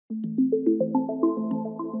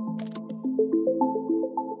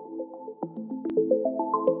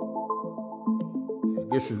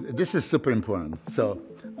This is super important. So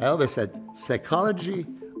I always said psychology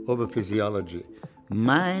over physiology.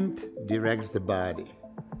 Mind directs the body.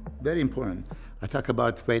 Very important. I talk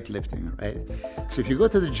about weightlifting, right? So if you go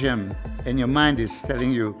to the gym and your mind is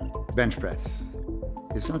telling you bench press,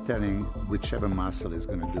 it's not telling whichever muscle is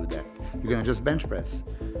going to do that. You're going to just bench press.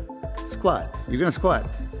 Squat. You're going to squat.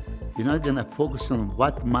 You're not going to focus on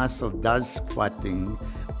what muscle does squatting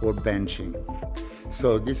or benching.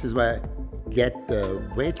 So this is why I get the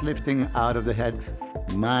weightlifting out of the head.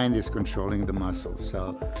 Mind is controlling the muscles.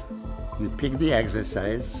 So you pick the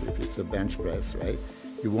exercise, if it's a bench press, right?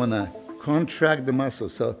 You want to contract the muscle.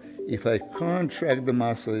 So if I contract the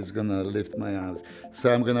muscle, it's going to lift my arms.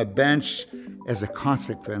 So I'm going to bench as a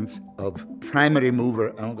consequence of primary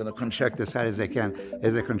mover. I'm going to contract as hard as I can.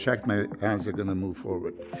 As I contract, my arms are going to move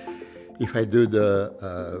forward. If I do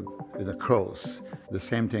the curls, the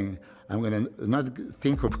same thing. I'm going to not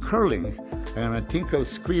think of curling. I'm going to think of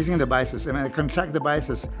squeezing the biceps. And when I contract the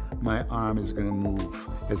biceps, my arm is going to move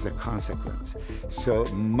as a consequence. So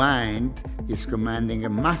mind is commanding a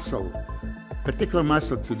muscle, particular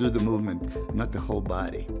muscle, to do the movement, not the whole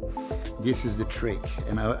body. This is the trick,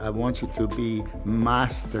 and I want you to be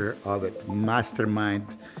master of it, mastermind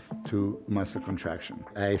to muscle contraction.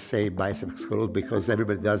 I say biceps curls because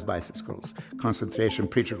everybody does biceps curls. Concentration,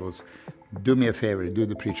 preacher curls. Do me a favor, do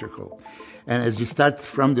the preacher curl. And as you start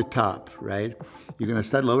from the top, right, you're going to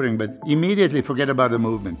start lowering, but immediately forget about the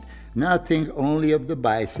movement. Now think only of the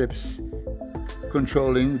biceps,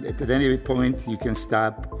 controlling. At any point you can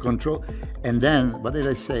stop, control. And then, what did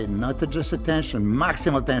I say? Not just a tension,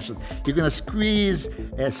 maximal tension. You're going to squeeze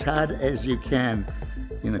as hard as you can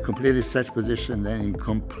in a completely stretched position, then in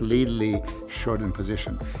completely shortened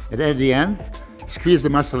position. And at the end, squeeze the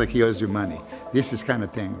muscle like he owes you money. This is kind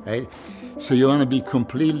of thing, right? So you want to be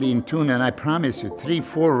completely in tune, and I promise you,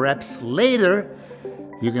 3-4 reps later,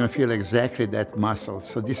 you're going to feel exactly that muscle.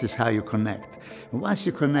 So this is how you connect. And once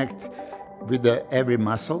you connect with every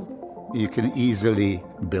muscle, you can easily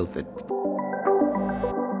build it.